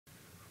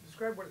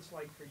Describe what it's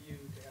like for you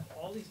to have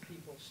all these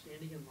people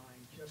standing in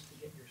line just to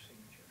get your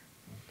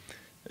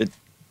signature.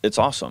 It's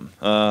awesome.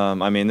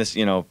 I mean, this,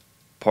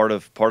 part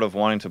of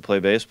wanting to play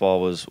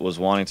baseball was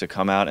wanting to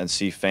come out and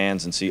see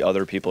fans and see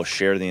other people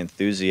share the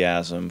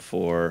enthusiasm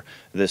for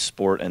this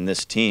sport and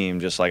this team,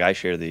 just like I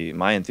share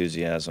my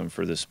enthusiasm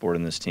for this sport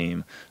and this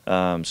team.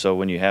 So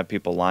when you have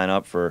people line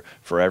up for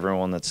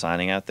everyone that's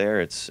signing out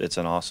there, it's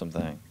an awesome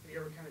thing. Are you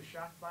ever kind of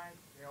shocked by it?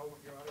 They all want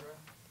your autograph?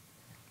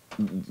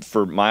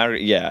 For my,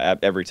 yeah,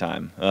 every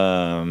time.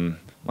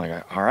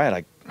 Like, all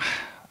right,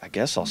 I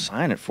guess I'll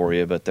sign it for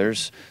you, but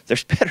there's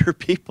better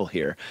people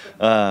here.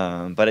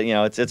 But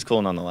it's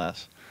cool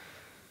nonetheless.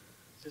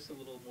 Is this a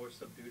little more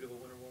subdued of a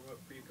winter warm-up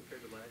for you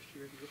compared to last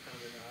year? You were kind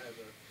of in the eye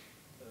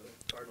of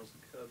the Cardinals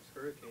and Cubs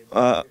hurricane.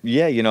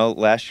 Yeah,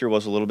 last year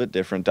was a little bit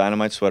different.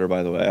 Dynamite sweater,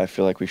 by the way. I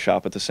feel like we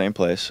shop at the same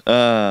place.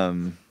 Yeah,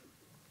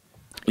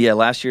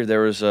 last year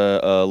there was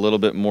a little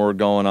bit more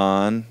going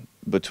on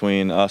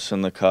between us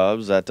and the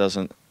Cubs. That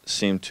doesn't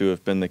seem to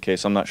have been the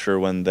case. I'm not sure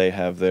when they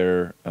have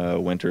their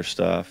winter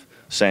stuff.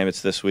 Same,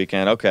 it's this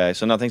weekend. Okay,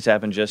 so nothing's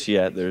happened just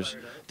yet. There's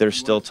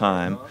still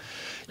time.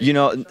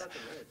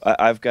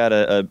 I've got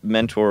a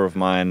mentor of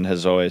mine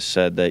has always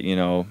said that, you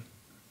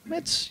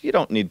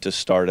don't need to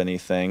start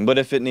anything, but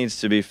if it needs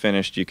to be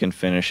finished, you can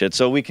finish it.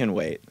 So we can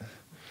wait.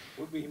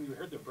 We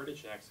heard the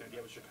British accent. Do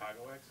you have a Chicago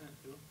accent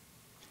too?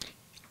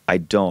 I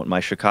don't.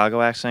 My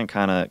Chicago accent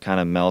kind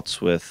of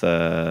melts with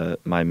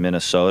my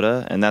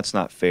Minnesota, and that's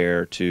not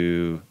fair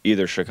to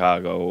either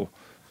Chicago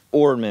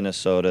or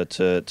Minnesota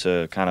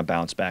to kind of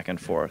bounce back and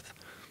forth.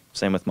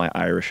 Same with my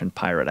Irish and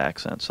pirate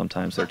accent.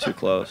 Sometimes they're too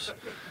close.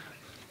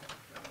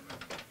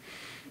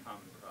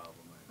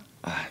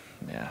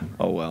 Yeah.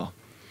 Oh well.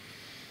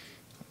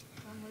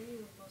 What are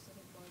you most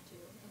looking forward to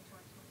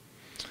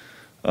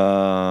in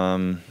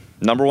 2020?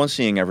 Number one,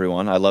 seeing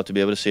everyone. I love to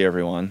be able to see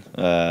everyone.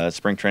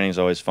 Spring training is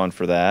always fun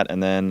for that.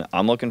 And then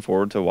I'm looking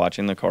forward to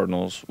watching the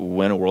Cardinals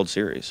win a World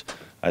Series.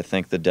 I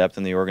think the depth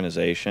in the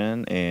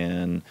organization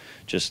and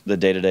just the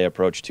day-to-day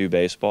approach to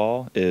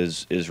baseball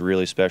is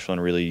really special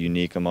and really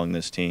unique among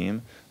this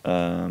team.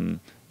 And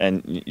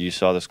you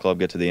saw this club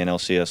get to the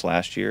NLCS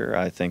last year.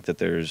 I think that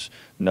there's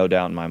no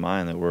doubt in my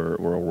mind that we're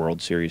a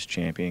World Series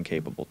champion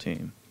capable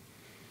team.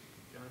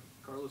 John,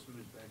 Carlos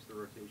moves back to the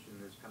rotation.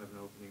 There's kind of an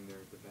opening there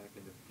at the back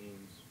end of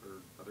games for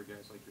other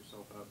guys like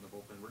yourself out in the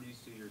bullpen. Where do you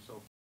see yourself